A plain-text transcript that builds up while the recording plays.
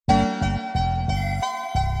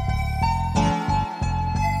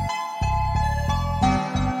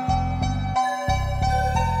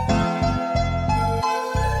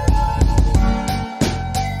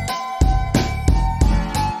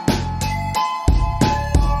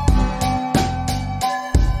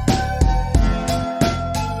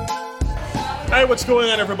Hey, what's going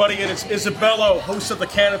on, everybody? It is Isabello, host of the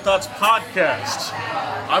Cannon Thoughts podcast.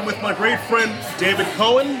 I'm with my great friend, David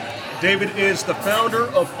Cohen. David is the founder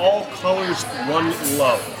of All Colors One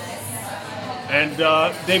Love. And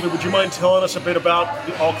David, would you mind telling us a bit about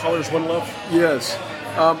the All Colors One Love? Yes.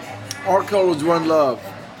 All Colors One Love.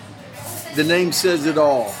 The name says it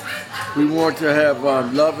all. We want to have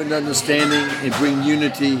love and understanding and bring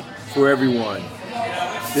unity for everyone.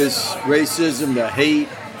 This racism, the hate,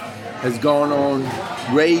 has gone on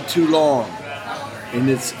way too long. And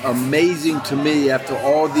it's amazing to me after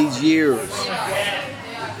all these years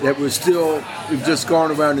that we've just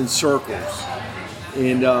gone around in circles.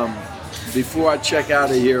 And before I check out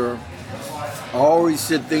of here, I always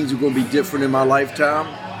said things were going to be different in my lifetime,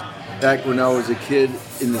 back when I was a kid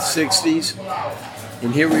in the 60s.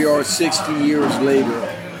 And here we are 60 years later,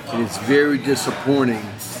 and it's very disappointing.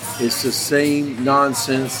 It's the same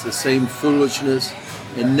nonsense, the same foolishness,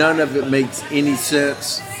 and none of it makes any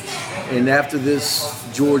sense. And after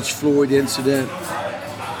this George Floyd incident,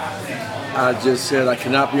 I just said I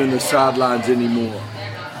cannot be on the sidelines anymore.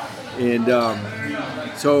 And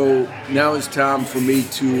so now it's time for me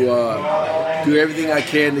to do everything I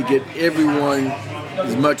can to get everyone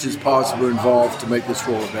as much as possible involved to make this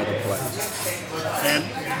world a better place. And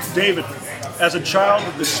David, as a child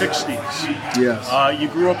of the 60s, yes, you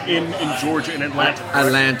grew up in Georgia, in Atlanta.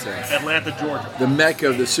 Correct? Atlanta, Georgia. The mecca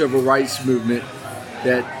of the civil rights movement,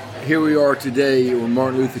 that here we are today on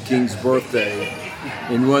Martin Luther King's birthday.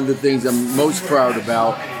 And one of the things I'm most proud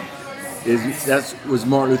about is that was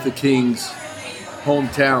Martin Luther King's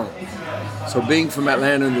hometown. So being from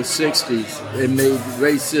Atlanta in the 60s, it made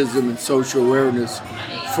racism and social awareness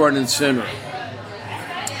front and center.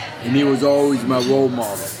 And he was always my role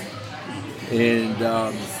model. And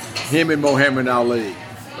him and Muhammad Ali,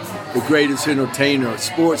 the greatest entertainer,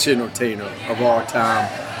 sports entertainer of our time,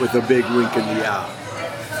 with a big wink in the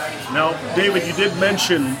eye. Now, David, you did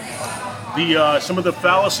mention some of the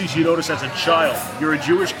fallacies you noticed as a child. You're a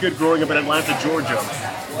Jewish kid growing up in Atlanta, Georgia,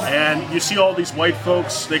 and you see all these white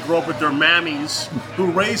folks, they grow up with their mammies,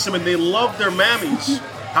 who raise them and they love their mammies.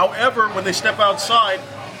 However, when they step outside,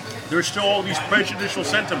 there's still all these prejudicial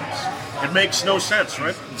sentiments. It makes no sense,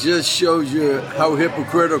 right? Just shows you how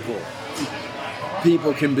hypocritical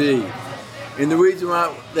people can be. And the reason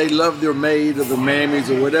why they love their maid or the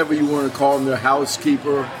mammies or whatever you want to call them, their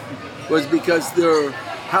housekeeper, was because their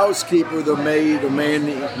housekeeper, the maid, or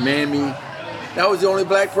mammy, that was the only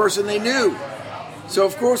black person they knew. So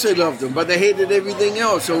of course they loved them, but they hated everything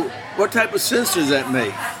else. So what type of sense does that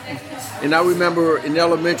make? And I remember in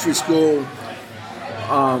elementary school,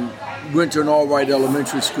 went to an all-white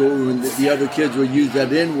elementary school, and the other kids would use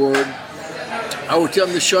that N-word. I would tell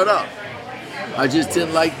them to shut up. I just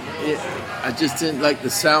didn't like it. I just didn't like the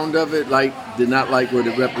sound of it. Did not like what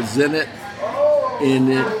it represented. And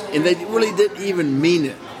they really didn't even mean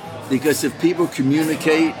it, because if people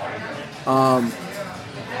communicate,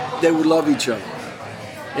 they would love each other.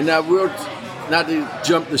 And I will, not to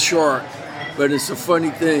jump the shark, but it's a funny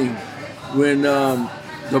thing when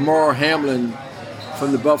Damar Hamlin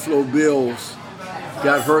from the Buffalo Bills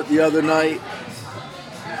got hurt the other night.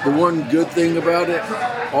 The one good thing about it,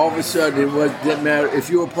 all of a sudden it didn't matter. If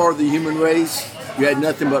you were part of the human race, you had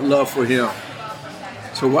nothing but love for him.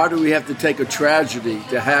 So why do we have to take a tragedy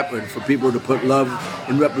to happen for people to put love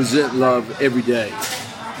and represent love every day?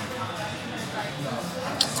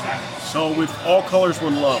 So with All Colors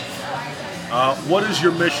One Love, what is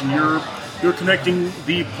your mission? You're connecting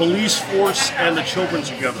the police force and the children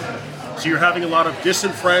together. So you're having a lot of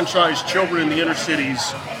disenfranchised children in the inner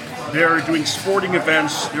cities. They're doing sporting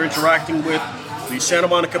events. They're interacting with the Santa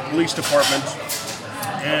Monica Police Department.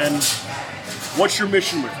 And what's your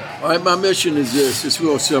mission with that? All right, my mission is this. It's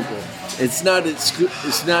real simple. It's not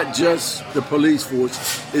just the police force.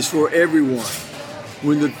 It's for everyone.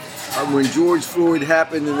 When George Floyd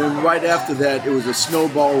happened, and then right after that, it was a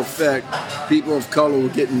snowball effect. People of color were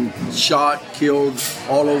getting shot, killed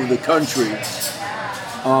all over the country.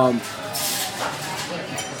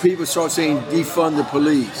 People start saying defund the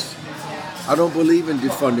police. I don't believe in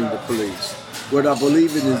defunding the police. What I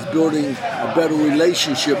believe in is building a better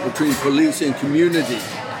relationship between police and community.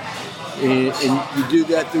 And you do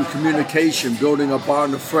that through communication, building a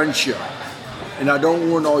bond of friendship. And I don't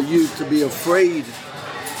want our youth to be afraid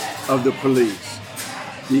of the police,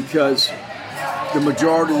 because the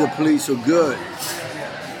majority of the police are good.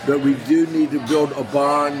 But we do need to build a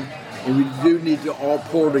bond, and we do need to all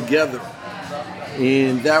pull together.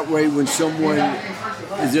 And that way, when someone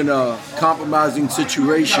is in a compromising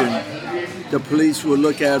situation, the police will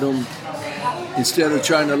look at them, instead of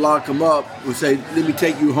trying to lock them up, will say, let me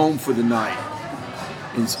take you home for the night.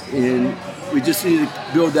 And we just need to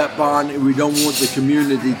build that bond, and we don't want the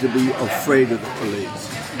community to be afraid of the police.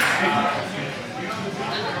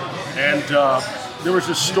 And there was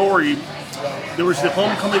a story. There was the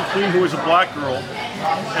homecoming queen who was a black girl,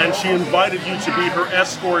 and she invited you to be her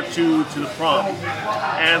escort to the prom.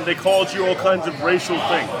 And they called you all kinds of racial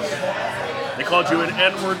things. They called you an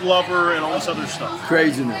N-word lover and all this other stuff.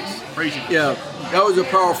 Craziness. Yeah, that was a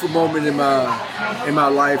powerful moment in my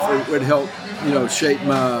life. It helped, shape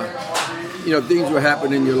my, things will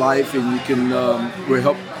happen in your life, and you can will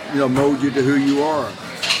help, mold you to who you are.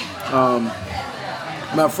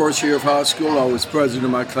 My first year of high school, I was president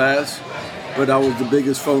of my class, but I was the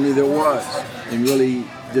biggest phony there was, and really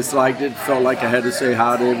disliked it. Felt like I had to say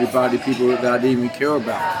hi to everybody, people that I didn't even care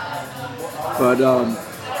about. But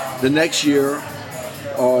the next year,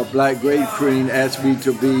 our black grade queen asked me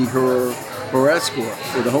to be her escort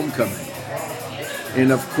for the homecoming,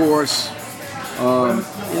 and of course,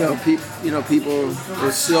 people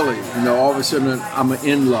are silly. All of a sudden, I'm an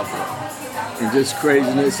N lover, and just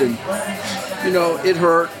craziness, and it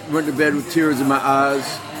hurt. Went to bed with tears in my eyes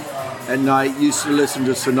at night. Used to listen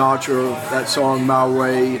to Sinatra, that song "My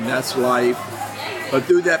Way," and that's life. But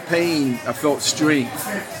through that pain, I felt strength,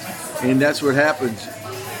 and that's what happens.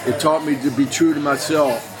 It taught me to be true to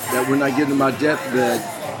myself, that when I get in my deathbed,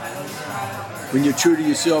 when you're true to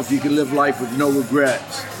yourself, you can live life with no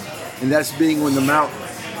regrets. And that's being on the mountain.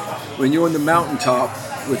 When you're on the mountaintop,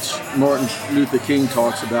 which Martin Luther King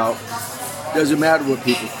talks about, doesn't matter what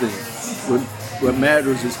people think. What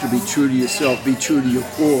matters is to be true to yourself, be true to your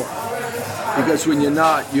core. Because when you're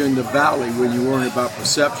not, you're in the valley when you're worrying about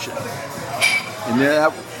perception. And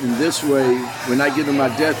in this way, when I get on my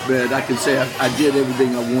deathbed, I can say I did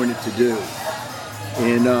everything I wanted to do.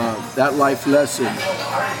 And that life lesson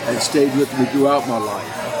has stayed with me throughout my life.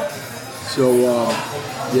 So,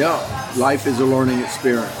 life is a learning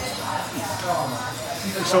experience.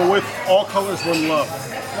 So with All Colors, One Love,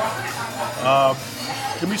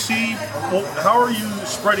 can we see, how are you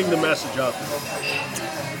spreading the message out there?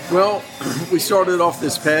 Well, we started off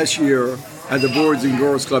this past year at the Boys and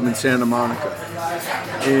Girls Club in Santa Monica.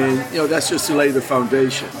 And, that's just to lay the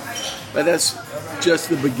foundation. But that's just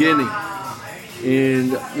the beginning.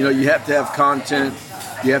 And, you have to have content.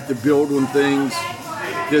 You have to build on things.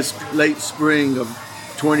 This late spring of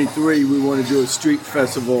 23, we want to do a street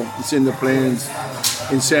festival. It's in the plans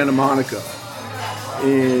in Santa Monica.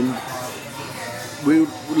 And we're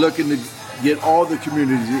looking to get all the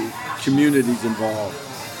communities involved.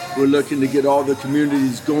 We're looking to get all the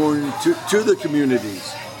communities going to the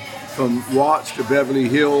communities, from Watts to Beverly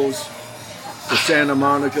Hills to Santa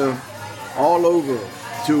Monica, all over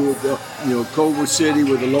to Culver City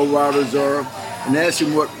where the lowriders are, and ask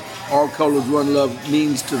them what All Colors One Love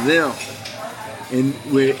means to them,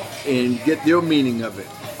 and get their meaning of it.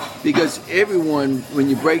 Because everyone, when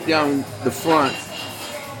you break down the front,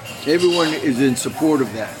 everyone is in support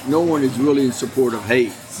of that. No one is really in support of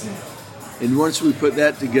hate. And once we put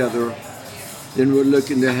that together, then we're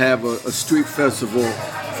looking to have a street festival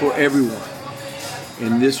for everyone.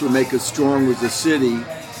 And this will make us strong as a city.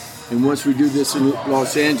 And once we do this in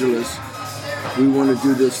Los Angeles, we want to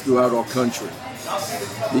do this throughout our country.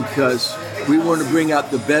 Because we want to bring out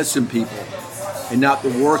the best in people and not the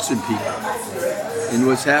worst in people. And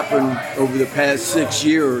what's happened over the past 6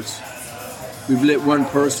 years, we've let one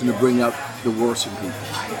person to bring out the worst in people.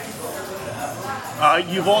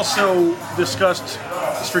 You've also discussed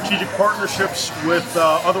strategic partnerships with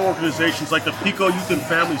other organizations like the Pico Youth and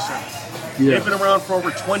Family Center. Yeah. They've been around for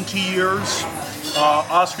over 20 years.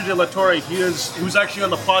 Oscar De La Torre, who's actually on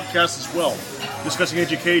the podcast as well, discussing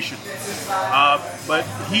education. But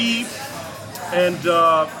he and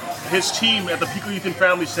his team at the Pico Youth and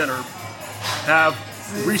Family Center have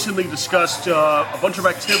recently discussed a bunch of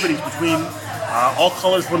activities between All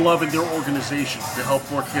Colors One Love and their organization to help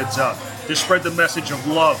more kids out, to spread the message of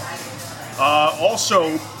love.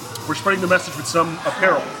 Also, we're spreading the message with some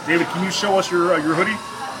apparel. David, can you show us your hoodie?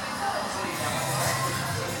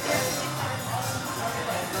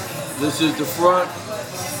 This is the front.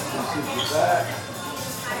 This is the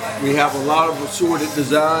back. We have a lot of assorted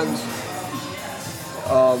designs.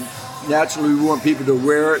 Naturally, we want people to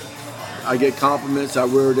wear it. I get compliments. I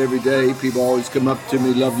wear it every day. People always come up to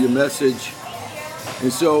me, love your message.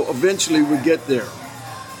 And so eventually we get there.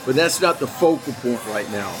 But that's not the focal point right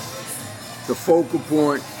now. The focal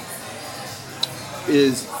point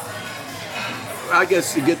is, I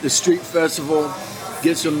guess, to get the street festival,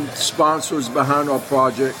 get some sponsors behind our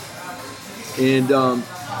project, and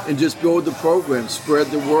just build the program, spread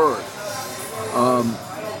the word.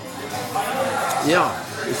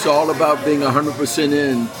 It's all about being 100%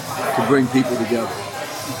 in to bring people together.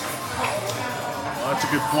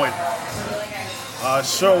 good point.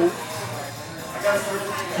 So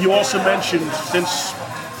you also mentioned, since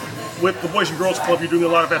with the Boys and Girls Club, you're doing a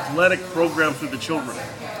lot of athletic programs with the children.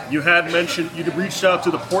 You had mentioned you'd reached out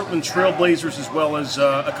to the Portland Trailblazers as well as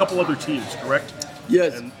a couple other teams, correct?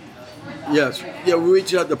 Yes. And Yes. Yeah, we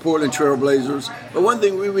reach out to Portland Trailblazers. But one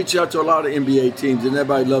thing, we reach out to a lot of NBA teams, and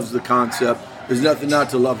everybody loves the concept. There's nothing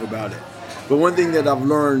not to love about it. But one thing that I've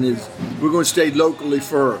learned is we're going to stay locally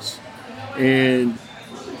first. And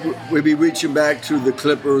we'll be reaching back to the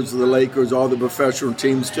Clippers, the Lakers, all the professional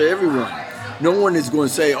teams, to everyone. No one is going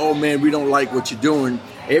to say, oh, man, we don't like what you're doing.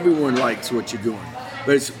 Everyone likes what you're doing.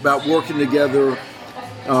 But it's about working together,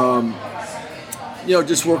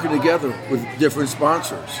 just working together with different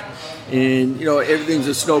sponsors. And, everything's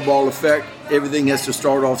a snowball effect. Everything has to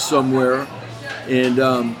start off somewhere. And,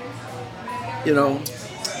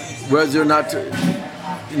 whether or not to,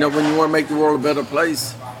 when you want to make the world a better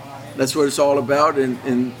place, that's what it's all about.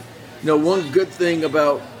 And one good thing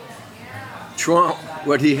about Trump,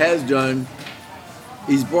 what he has done,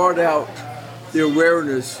 he's brought out the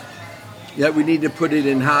awareness that we need to put it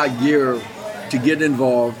in high gear to get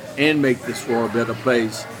involved and make this world a better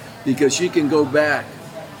place. Because you can go back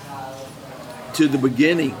to the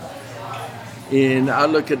beginning, and I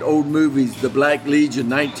look at old movies, The Black Legion,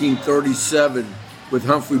 1937, with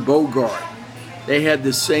Humphrey Bogart. They had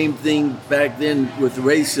the same thing back then with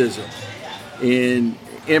racism and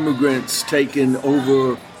immigrants taking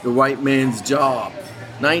over the white man's job.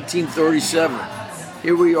 1937.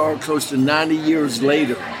 Here we are close to 90 years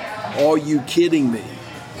later. Are you kidding me?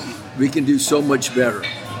 We can do so much better.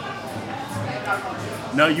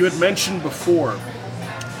 Now, you had mentioned before,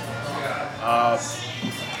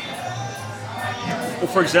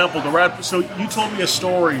 for example, so you told me a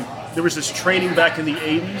story. There was this training back in the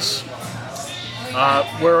 80s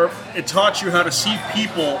where it taught you how to see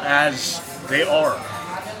people as they are.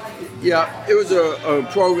 Yeah, it was a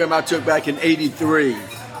program I took back in 83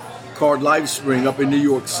 called LifeSpring up in New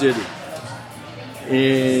York City.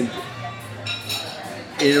 And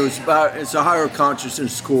it's a higher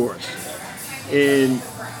consciousness course. And,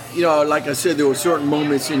 like I said, there were certain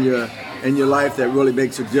moments in your life that really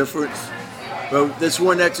makes a difference. But this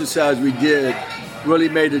one exercise we did really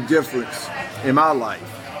made a difference in my life,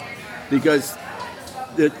 because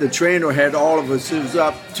the trainer had all of us, it was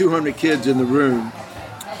up 200 kids in the room.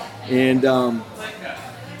 And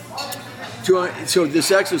so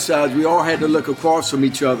this exercise, we all had to look across from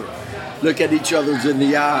each other, look at each other's in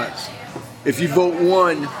the eyes. If you vote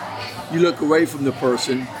 1, you look away from the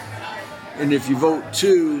person. And if you vote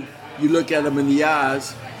 2, you look at them in the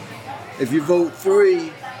eyes. If you vote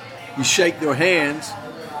 3, you shake their hands.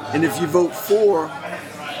 And if you vote 4,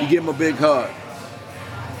 you give them a big hug.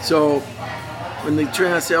 So when they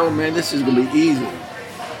try to say, oh man, this is going to be easy,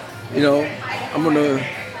 I'm going to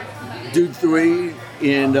do 3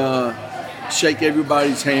 and shake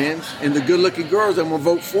everybody's hands. And the good-looking girls, I'm going to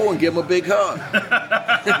vote 4 and give them a big hug.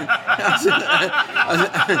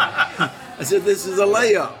 I said, this is a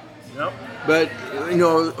layup. Yep. But,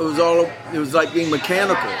 it was like being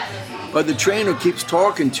mechanical. But the trainer keeps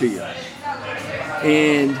talking to you.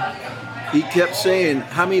 And he kept saying,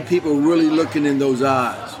 how many people are really looking in those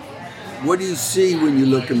eyes? What do you see when you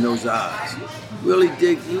look in those eyes? Really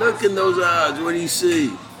look in those eyes. What do you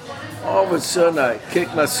see? All of a sudden, I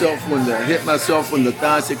hit myself on the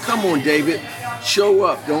thigh. I said, come on, David, show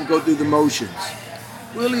up. Don't go through the motions.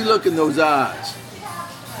 Really look in those eyes.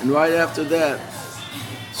 And right after that,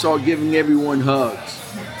 started giving everyone hugs.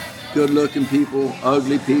 Good-looking people,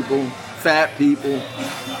 ugly people, fat people,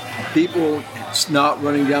 people snot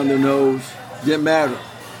running down their nose. Didn't matter.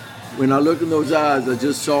 When I looked in those eyes, I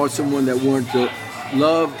just saw someone that wanted to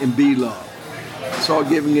love and be loved. I saw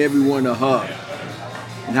giving everyone a hug.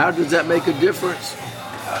 And how does that make a difference?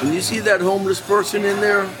 When you see that homeless person in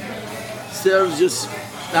there, instead of just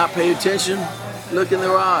not pay attention, look in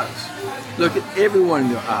their eyes. Look at everyone in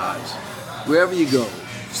their eyes. Wherever you go,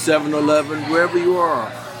 7-Eleven, wherever you are,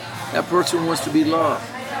 that person wants to be loved,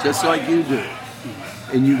 just like you do.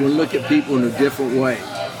 And you can look at people in a different way.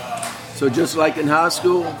 So just like in high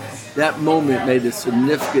school, that moment made a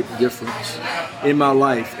significant difference in my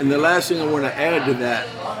life. And the last thing I want to add to that,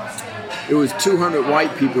 it was 200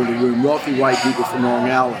 white people in the room, wealthy white people from Long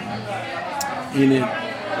Island.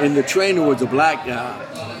 And the trainer was a black guy.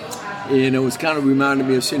 And it was kind of reminding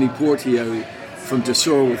me of Sidney Poitier from To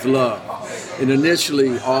Soar With Love. And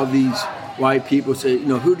initially, all these white people say,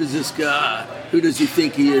 who does he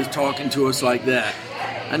think he is talking to us like that?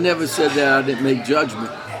 I never said that. I didn't make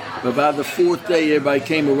judgment. But by the 4th day, everybody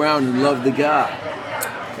came around and loved the guy.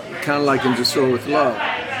 Kind of like in To Soar With Love.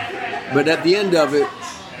 But at the end of it,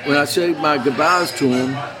 when I said my goodbyes to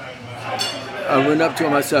him, I went up to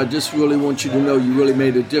him. I said, I just really want you to know you really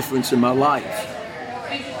made a difference in my life.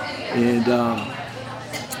 And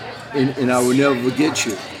I will never forget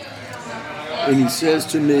you. And he says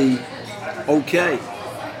to me, okay.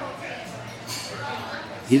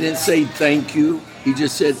 He didn't say thank you. He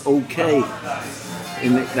just said okay.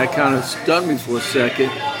 And that kind of stunned me for a second.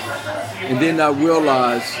 And then I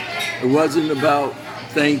realized it wasn't about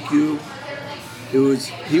thank you. He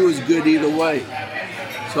was good either way.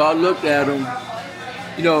 So I looked at him,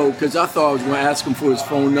 because I thought I was going to ask him for his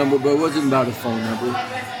phone number, but it wasn't about a phone number.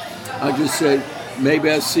 I just said, maybe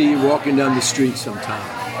I'll see you walking down the street sometime.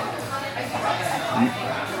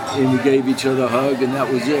 And we gave each other a hug, and that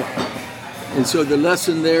was it. And so the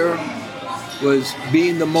lesson there was be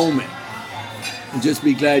in the moment and just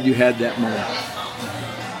be glad you had that moment.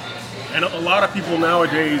 And a lot of people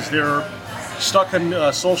nowadays, they're stuck in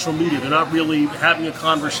social media. They're not really having a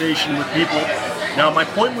conversation with people. Now, my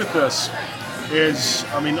point with this is,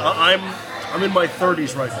 I'm in my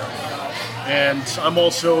 30s right now, and I'm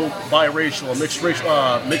also biracial, a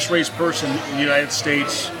mixed race person in the United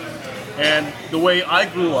States. And the way I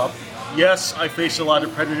grew up, yes, I faced a lot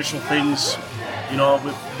of prejudicial things,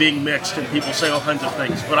 with being mixed and people saying all kinds of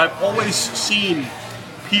things. But I've always seen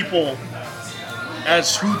people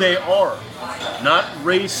as who they are, not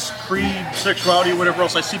race, creed, sexuality, or whatever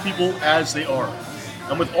else. I see people as they are.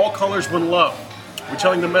 And with All Colors One Love, we're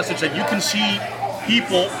telling the message that you can see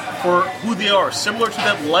people for who they are, similar to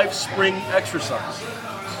that Life Spring exercise.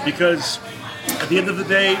 Because at the end of the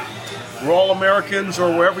day, we're all Americans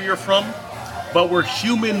or wherever you're from, but we're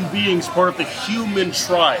human beings, part of the human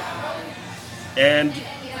tribe. And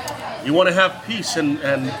you want to have peace and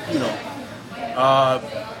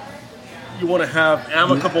you want to have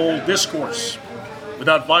amicable discourse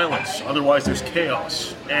without violence. Otherwise, there's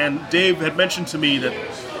chaos. And Dave had mentioned to me that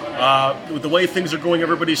with the way things are going, they're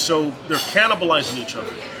cannibalizing each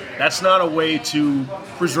other. That's not a way to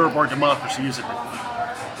preserve our democracy, is it?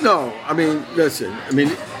 No, listen,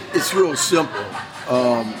 it's real simple.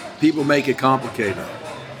 People make it complicated.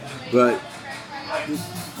 But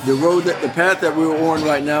the path that we're on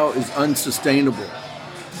right now is unsustainable.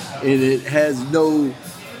 And it has no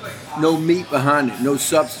meat behind it, no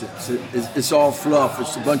substance. It's all fluff.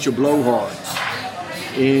 It's a bunch of blowhards.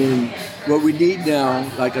 And what we need now,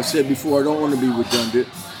 like I said before, I don't want to be redundant,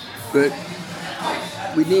 but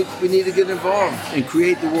we need to get involved and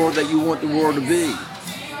create the world that you want the world to be.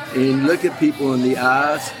 And look at people in the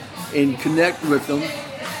eyes and connect with them.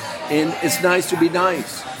 And it's nice to be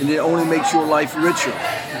nice. And it only makes your life richer.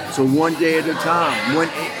 So one day at a time, one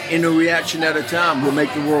interaction at a time will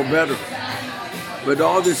make the world better. But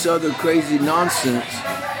all this other crazy nonsense,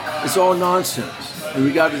 it's all nonsense. And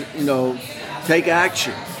we got to, take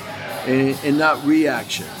action and not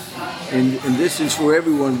reaction. And this is for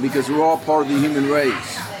everyone because we're all part of the human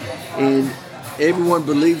race. And everyone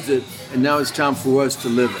believes it, and now it's time for us to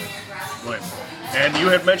live it. Right. And you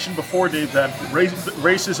had mentioned before, Dave, that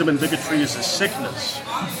racism and bigotry is a sickness.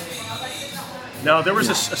 Now, there was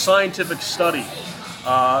a scientific study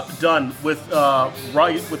done with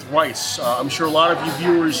rice. I'm sure a lot of you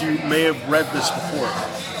viewers, you may have read this before.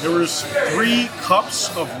 There was 3 cups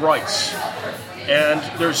of rice, and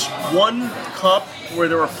there's 1 cup where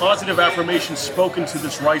there were positive affirmations spoken to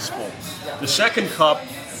this rice bowl. The second cup,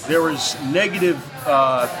 there was negative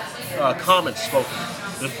comments spoken.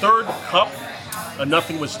 The third cup,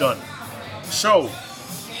 nothing was done. So,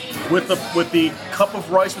 with the cup of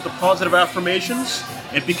rice with the positive affirmations,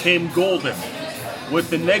 it became golden. With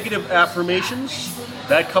the negative affirmations,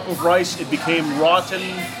 that cup of rice, it became rotten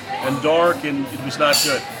and dark, and it was not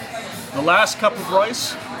good. The last cup of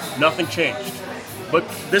rice, nothing changed. But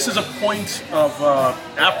this is a point of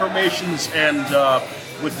affirmations and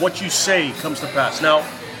with what you say comes to pass. Now,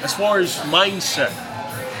 as far as mindset,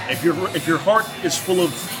 if your heart is full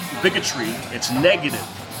of bigotry, it's negative.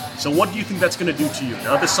 So what do you think that's going to do to you?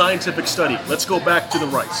 Now, the scientific study, let's go back to the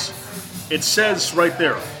rice. It says right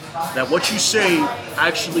there that what you say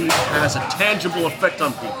actually has a tangible effect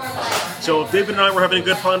on people. So if David and I were having a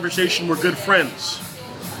good conversation, we're good friends.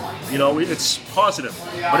 It's positive.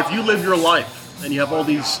 But if you live your life and you have all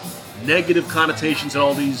these negative connotations and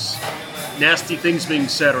all these nasty things being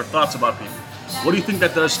said or thoughts about people, what do you think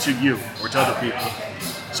that does to you or to other people?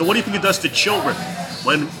 So what do you think it does to children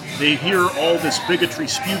when they hear all this bigotry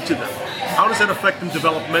spewed to them? How does that affect them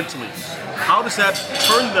developmentally? How does that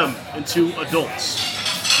turn them into adults?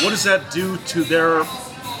 What does that do to their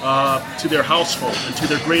household and to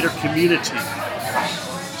their greater community?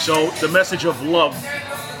 So the message of love,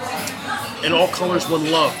 in All Colors One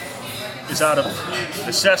Love, is out of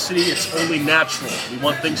necessity. It's only natural. We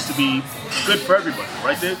want things to be good for everybody,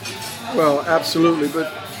 right, Dave? Well, absolutely.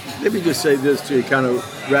 But let me just say this to you, kind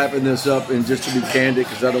of wrapping this up, and just to be candid,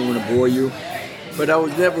 because I don't want to bore you. But I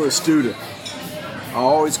was never a student. I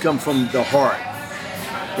always come from the heart.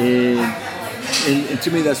 And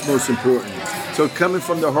to me, that's most important. So coming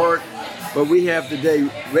from the heart, what we have today,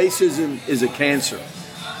 racism is a cancer.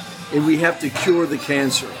 And we have to cure the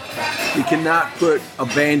cancer. We cannot put a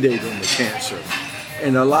Band-Aid on the cancer.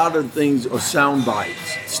 And a lot of things are sound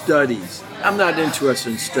bites, studies. I'm not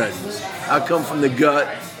interested in studies. I come from the gut.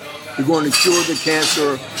 We're going to cure the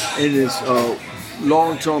cancer in this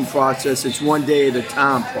long-term process. It's one day at a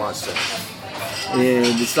time process. And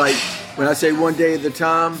it's like, when I say one day at a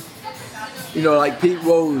time, you know, like Pete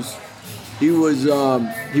Rose, he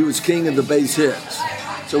was king of the base hits.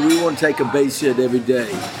 So we want to take a base hit every day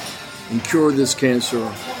and cure this cancer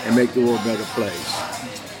and make the world a better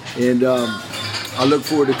place. And I look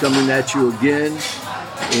forward to coming at you again,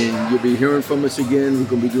 and you'll be hearing from us again. We're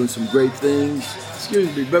going to be doing some great things.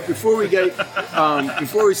 Excuse me, but before we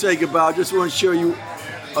say goodbye, I just want to show you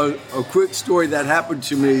a quick story that happened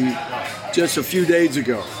to me just a few days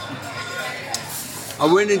ago.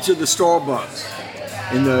 I went into the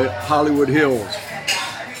Starbucks in the Hollywood Hills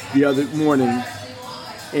the other morning,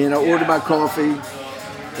 and I ordered my coffee,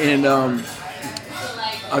 and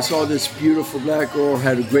I saw this beautiful black girl,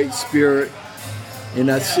 had a great spirit, and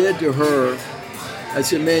I said to her, I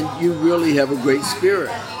said, man, you really have a great spirit.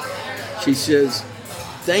 She says,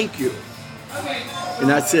 thank you.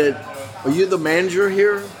 And I said, are you the manager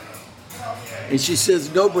here? And she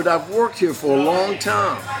says, no, but I've worked here for a long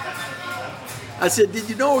time. I said, did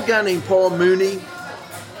you know a guy named Paul Mooney?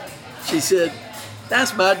 She said,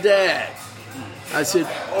 that's my dad. I said,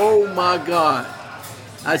 oh my God.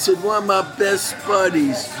 I said, one of my best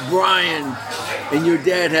buddies, Brian, and your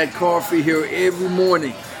dad had coffee here every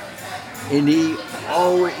morning. And he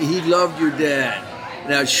loved your dad.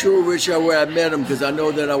 And I sure wish I would have met him, because I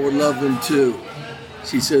know that I would love him too.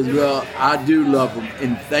 She says, well, I do love him,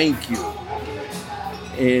 and thank you.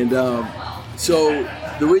 And so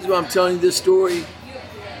the reason why I'm telling you this story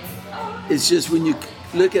is just when you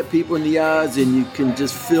look at people in the eyes and you can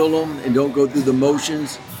just feel them and don't go through the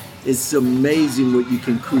motions, it's amazing what you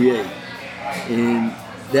can create. And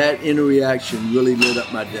that interaction really lit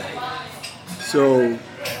up my day. So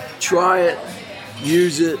try it,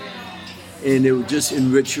 use it, and it will just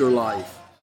enrich your life.